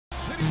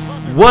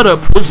What up,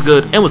 what's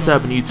good, and what's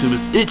happening,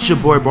 YouTubers? It's your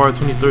boy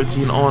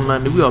Bar2013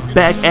 Online, and we are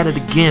back at it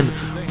again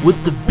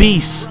with the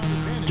beast,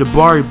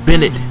 Jabari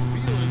Bennett,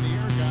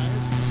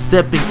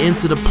 stepping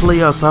into the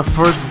playoffs. Our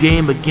first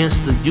game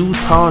against the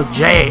Utah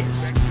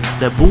Jazz,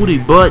 the booty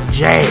butt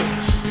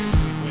Jazz.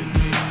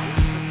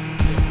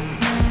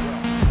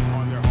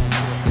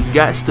 We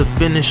got to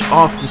finish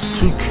off this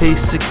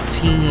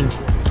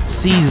 2K16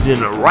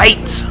 season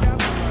right.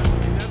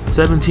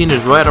 17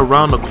 is right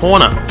around the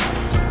corner.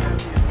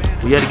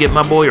 We got to get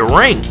my boy a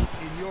ring.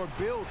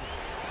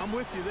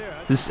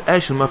 This is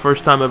actually my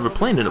first time ever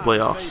playing in the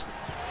playoffs.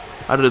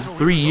 Out of the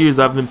 3 years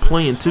I've been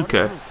playing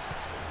 2K.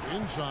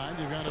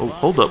 Oh,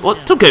 hold up. What?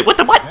 2K? What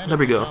the what? There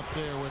we go.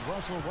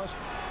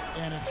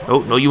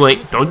 Oh, no you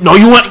ain't. No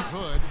you ain't.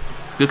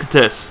 Good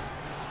contest.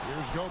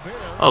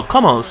 Oh,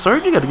 come on,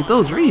 Serge. You got to get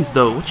those reads,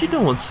 though. What you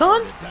doing,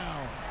 son?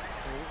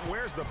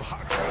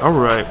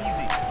 Alright.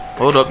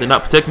 Hold up, they're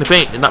not protecting the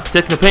paint. They're not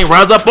protecting the paint.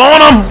 Rise up on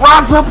them!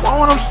 Rise up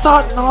on them!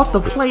 Starting off the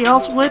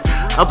playoffs with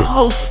a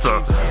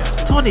poster.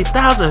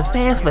 20,000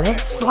 fans for that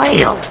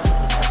slam.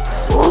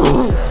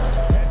 Ooh.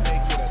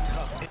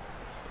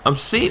 I'm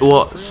seeing,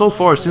 well, so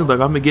far it seems like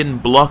I've been getting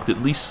blocked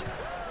at least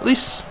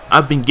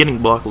I've been getting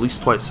blocked at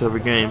least twice every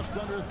game.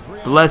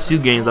 The last few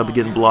games I've been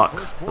getting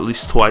blocked at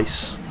least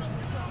twice.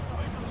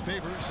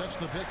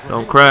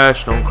 Don't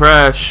crash, don't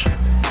crash.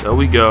 There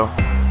we go.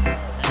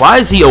 Why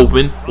is he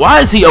open? Why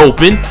is he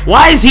open?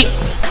 Why is he?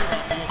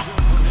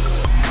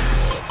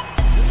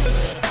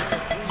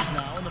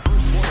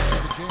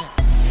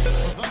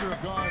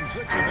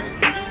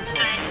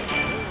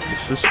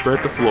 Let's just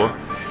spread the floor.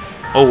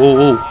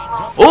 Oh.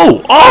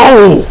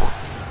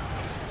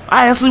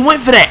 I actually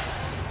went for that.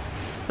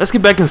 Let's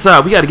get back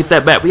inside. We got to get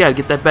that back. We got to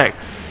get that back.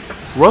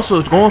 Russell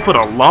is going for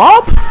the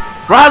lob.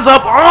 Rise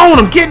up on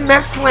him. Getting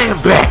that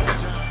slam back.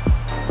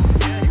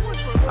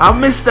 I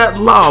missed that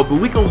lob,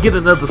 but we gonna get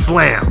another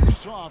slam.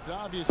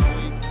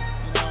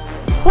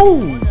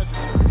 Woo.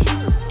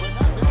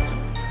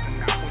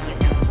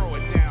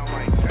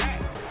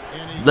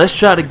 Let's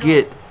try to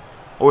get,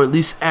 or at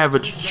least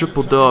average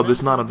triple dub.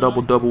 It's not a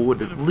double double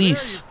with at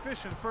least,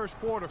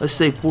 let's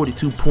say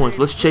 42 points.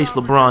 Let's chase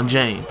LeBron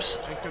James.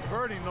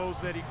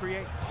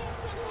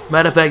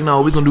 Matter of fact,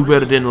 no, we're gonna do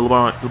better than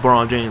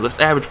LeBron James. Let's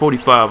average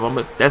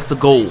 45. That's the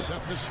goal.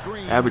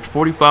 Average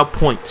 45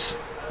 points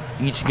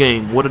each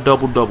game. What a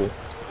double-double.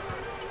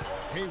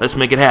 Let's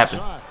make it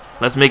happen.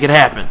 Let's make it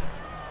happen.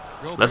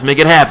 Let's make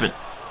it happen.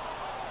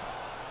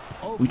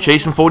 We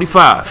chasing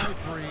 45.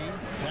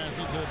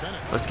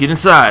 Let's get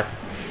inside.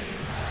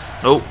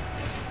 Nope.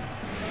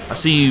 I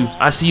see you.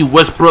 I see you,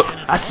 Westbrook.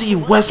 I see you,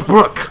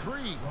 Westbrook.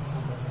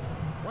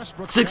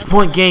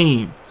 6-point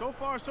game.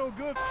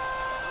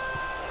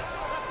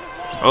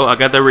 Oh, I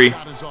got that read.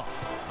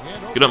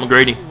 Get up,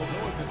 McGrady.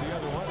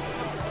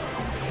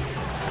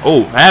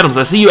 Oh, Adams,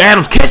 I see you,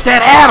 Adams. Catch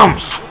that,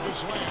 Adams!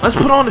 Let's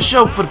put on the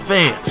show for the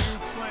fans.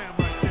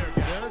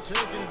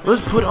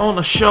 Let's put on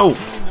the show.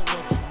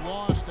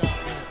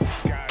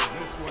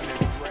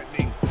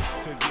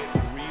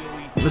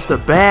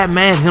 Mr.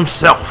 Badman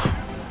himself.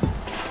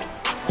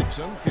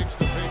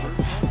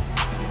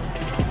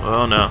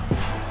 Oh, no.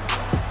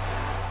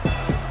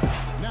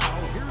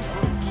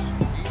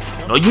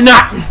 No, you're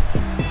not.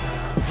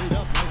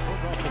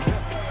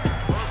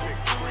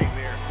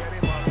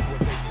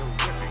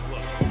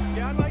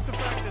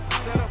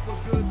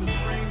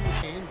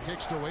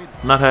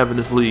 Not having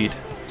this lead.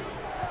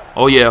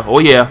 Oh yeah, oh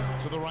yeah.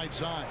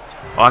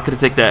 Oh, I could have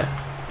taken that.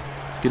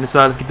 Let's get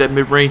inside, let's get that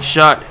mid-range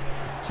shot.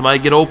 Somebody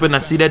get open. I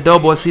see that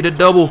double, I see the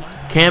double.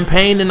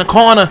 Campaign in the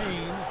corner.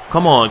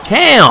 Come on,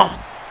 Cam.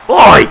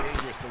 Boy!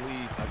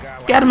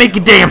 Gotta make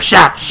your damn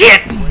shot.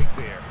 Shit!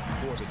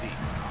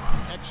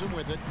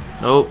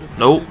 Nope,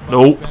 nope,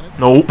 nope,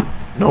 nope,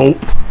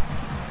 nope.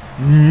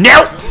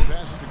 Nope!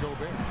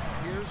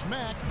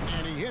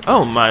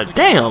 Oh my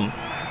damn.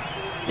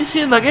 It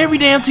seems like every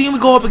damn team we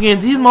go up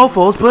against, these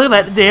mofos play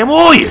like the damn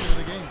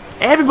Warriors.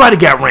 Everybody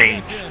got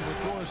range.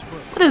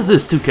 What is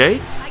this, 2K?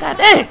 God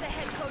damn.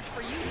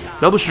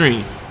 Double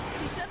stream.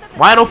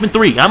 Wide open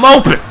 3. I'm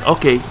open.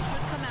 Okay.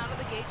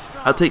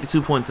 I'll take the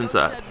 2 points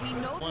inside.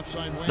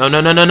 No.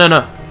 No,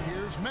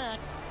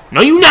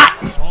 you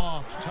not.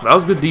 That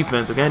was good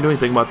defense. I can't do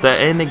anything about that.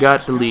 And they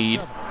got the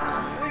lead.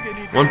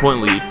 1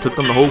 point lead. Took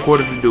them the whole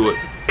quarter to do it.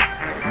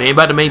 They ain't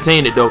about to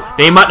maintain it, though.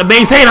 They ain't about to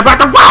maintain it. About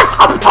to rise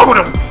up over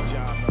them.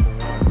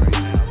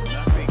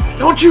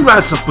 Don't you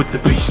rise up with the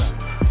beast.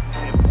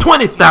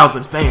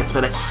 20,000 fans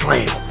for that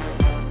slam.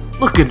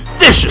 Looking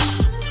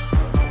vicious.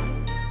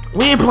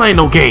 We ain't playing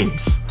no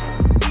games.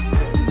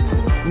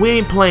 We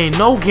ain't playing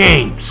no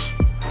games.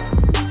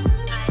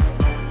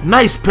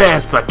 Nice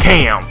pass by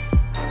Cam.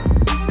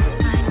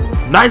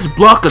 Nice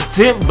block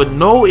attempt, but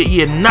no,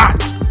 you're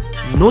not.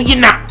 No, you're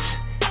not.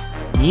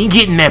 You ain't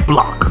getting that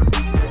block.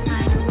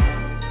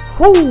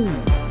 Whoo.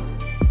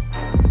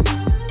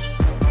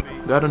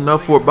 Got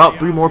enough for about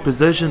 3 more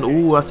possessions.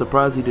 Ooh, I'm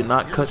surprised he did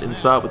not cut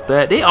inside with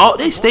that.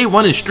 They stay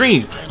running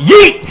streams.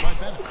 Yeet!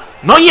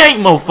 No, you ain't,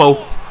 mofo.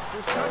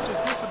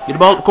 Get the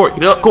ball up the court.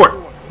 Get it up court.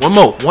 One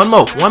more.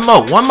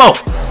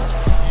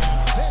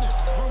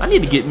 I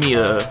need to get me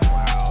a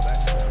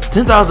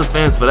 10,000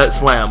 fans for that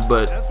slam,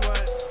 but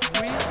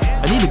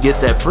I need to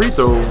get that free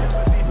throw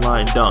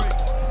line dunk.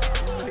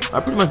 I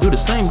pretty much do the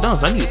same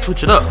dunks. I need to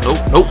switch it up.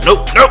 Nope.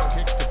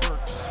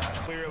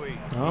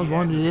 I was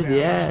wondering if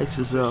you asked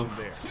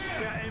yourself,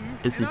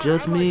 is it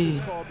just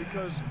me?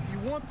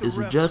 Is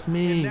it just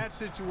me?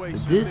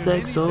 Is this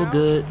sex so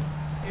good?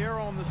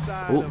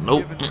 Oh,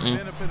 nope.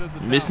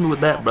 Missed me with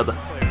that, brother.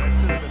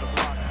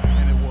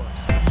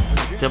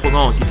 Tempo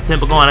going. Keep the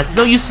tempo going. I said,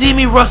 no, you see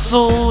me,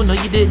 Russell. No,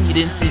 you didn't. You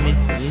didn't see me.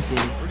 You didn't see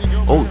me.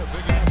 Oh,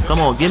 come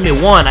on. Give me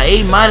one. I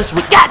A-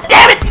 with. God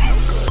damn it!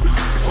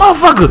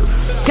 Motherfucker.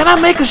 Can I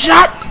make a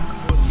shot?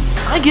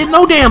 I ain't getting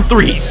no damn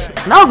threes.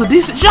 That was a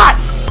decent shot.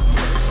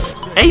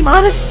 A-.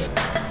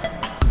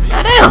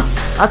 Goddamn.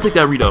 I'll take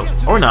that redo.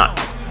 Or not.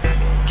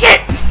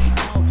 Shit.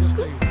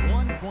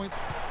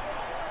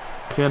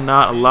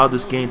 Cannot allow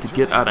this game to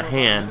get out of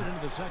hand.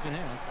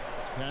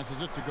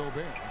 Passes it to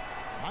Gobert.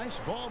 Nice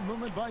ball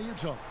movement by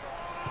Utah.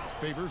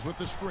 Favors with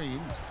the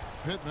screen.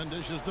 Pittman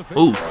dishes to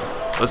ooh,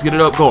 let's get it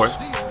up, Corey.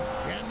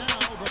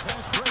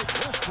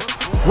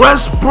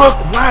 Westbrook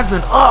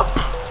rising up.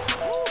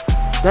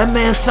 That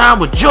man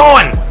signed with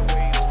Jordan.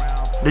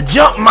 The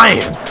jump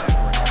man.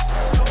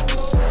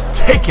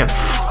 Taking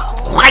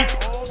flight.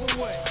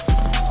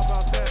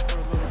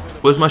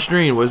 Where's my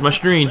screen? Where's my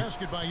screen?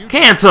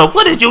 Kanter,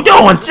 what are you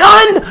doing,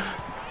 son?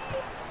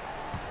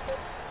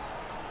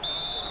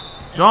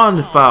 Drawing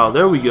the foul.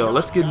 There we go.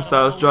 Let's get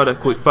inside. Let's draw that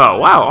quick foul.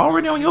 Wow,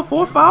 already on your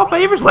 4 foul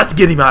favors? Let's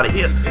get him out of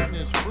here.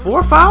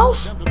 4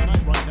 fouls?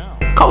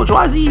 Coach,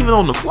 why is he even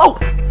on the floor?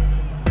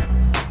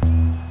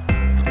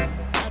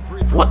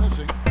 What?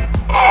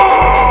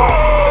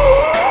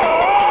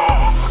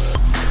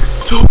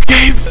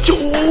 2K.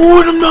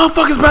 Oh, them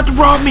motherfuckers about to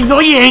rob me.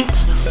 No, you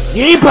ain't.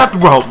 You ain't about to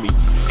rob me.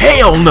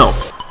 Hell no.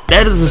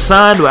 That is a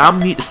sign that I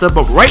need to step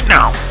up right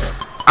now.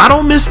 I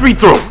don't miss free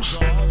throws.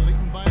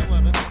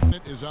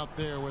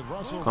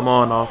 Come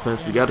on,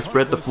 offense. We got to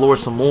spread the floor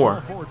some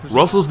more.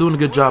 Russell's doing a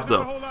good job,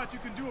 though.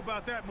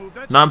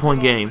 9-point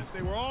game.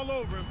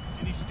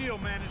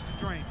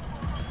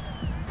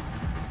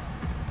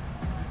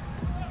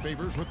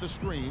 Favors with the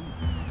screen.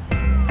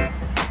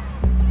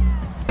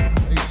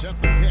 They set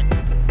the pick.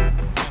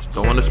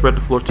 Don't want to spread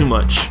the floor too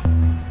much.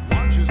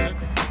 Launches it,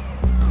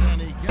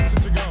 and he gets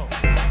it to go.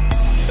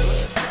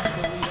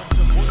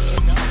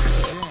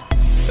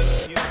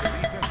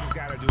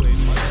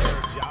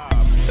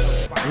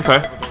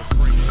 Okay.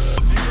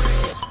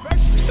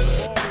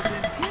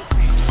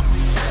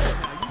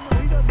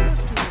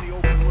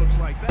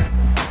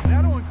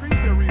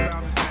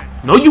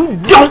 No, you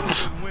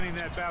don't.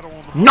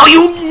 No,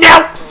 you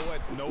don't.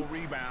 No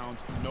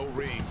rebounds, no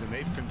rings, and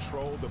they've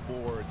controlled the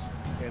boards,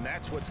 and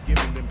that's what's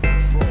giving them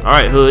control. All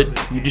right, Hood,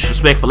 you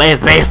disrespectful ass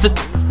bastard.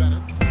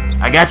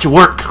 I got your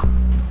work.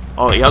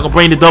 Oh, y'all gonna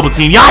bring the double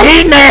team? Y'all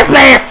hating ass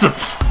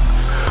bastards.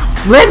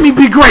 Let me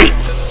be great.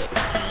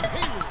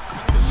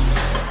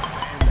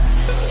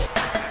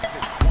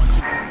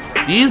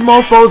 These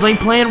mofos ain't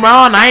playing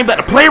around. I ain't about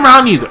to play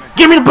around either.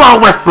 Give me the ball,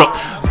 Westbrook.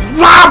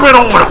 Lob it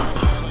on him.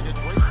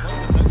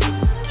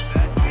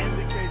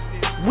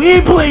 We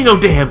ain't playing no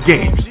damn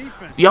games.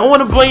 Y'all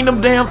want to play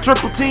them damn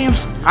triple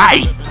teams?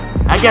 I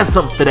got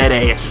something for that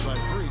ass.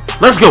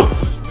 Let's go.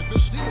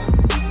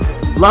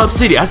 Lob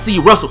City, I see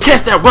you, Russell.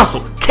 Catch that,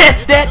 Russell.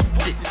 Catch that.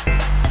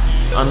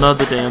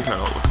 Another damn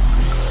turnover.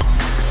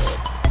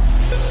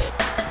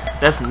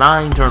 That's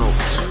 9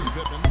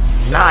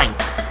 turnovers. 9.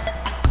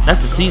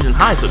 That's a season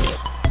high for me.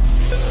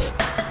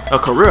 A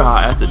career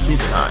high. That's a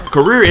season high.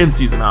 Career and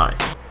season high.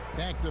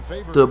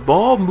 The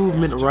ball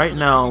movement right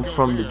now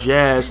from the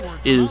Jazz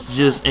is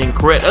just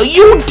incredible.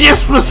 You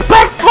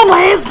disrespectful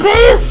ass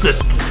bastard!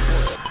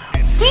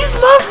 These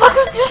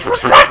motherfuckers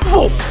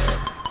disrespectful.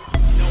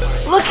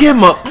 Look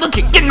him up. Look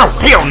at get no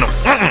hell no.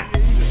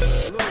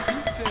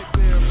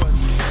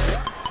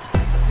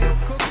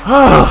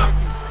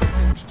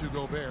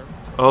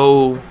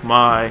 Oh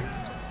my.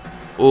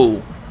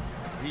 Oh.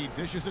 He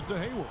dishes it to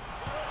Hayward.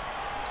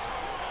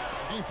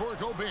 Looking for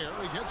Gobert.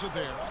 He gets it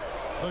there.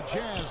 The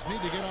Jazz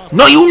need to get off.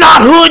 No, you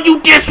not, Hood.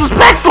 You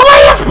disrespectful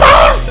ass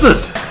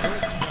bastard.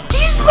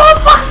 These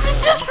motherfuckers are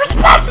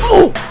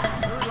disrespectful.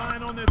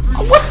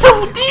 What the?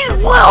 These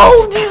what?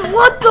 Oh, these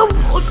what the?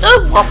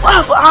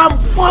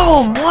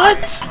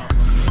 What?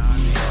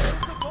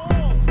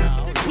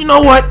 You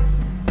know what?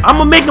 I'm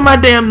gonna make it my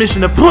damn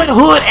mission to put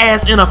Hood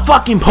ass in a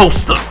fucking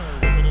poster.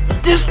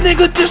 This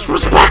nigga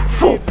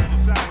disrespectful.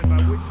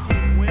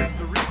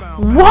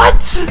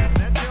 What?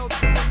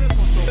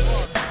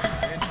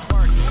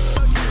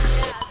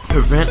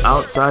 Prevent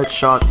outside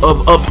shots.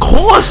 Of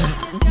course.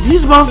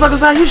 These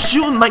motherfuckers out here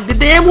shooting like the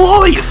damn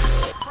Warriors.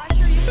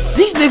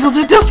 These niggas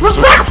are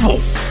disrespectful.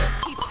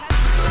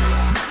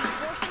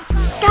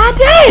 God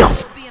damn.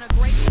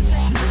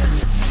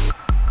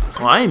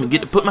 Well, I didn't even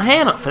get to put my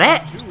hand up for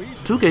that.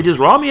 2K just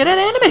robbed me of that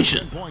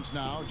animation.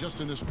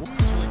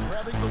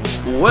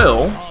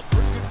 Well,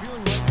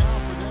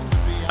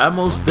 I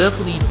most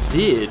definitely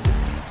did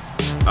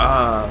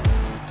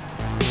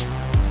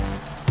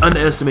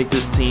underestimate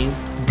this team.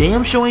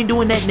 Damn sure ain't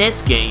doing that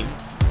Nets game.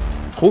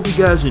 Hope you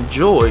guys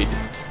enjoyed.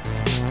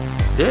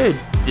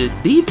 The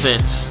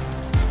defense.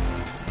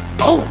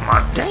 Oh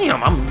my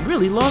damn, I'm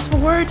really lost for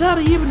words how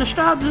to even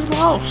describe this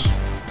loss.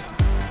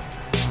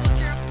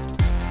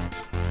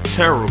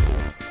 Terrible.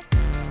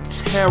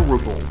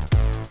 Terrible.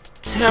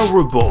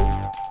 Terrible.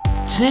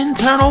 10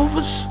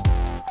 turnovers?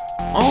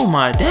 Oh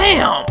my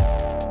damn.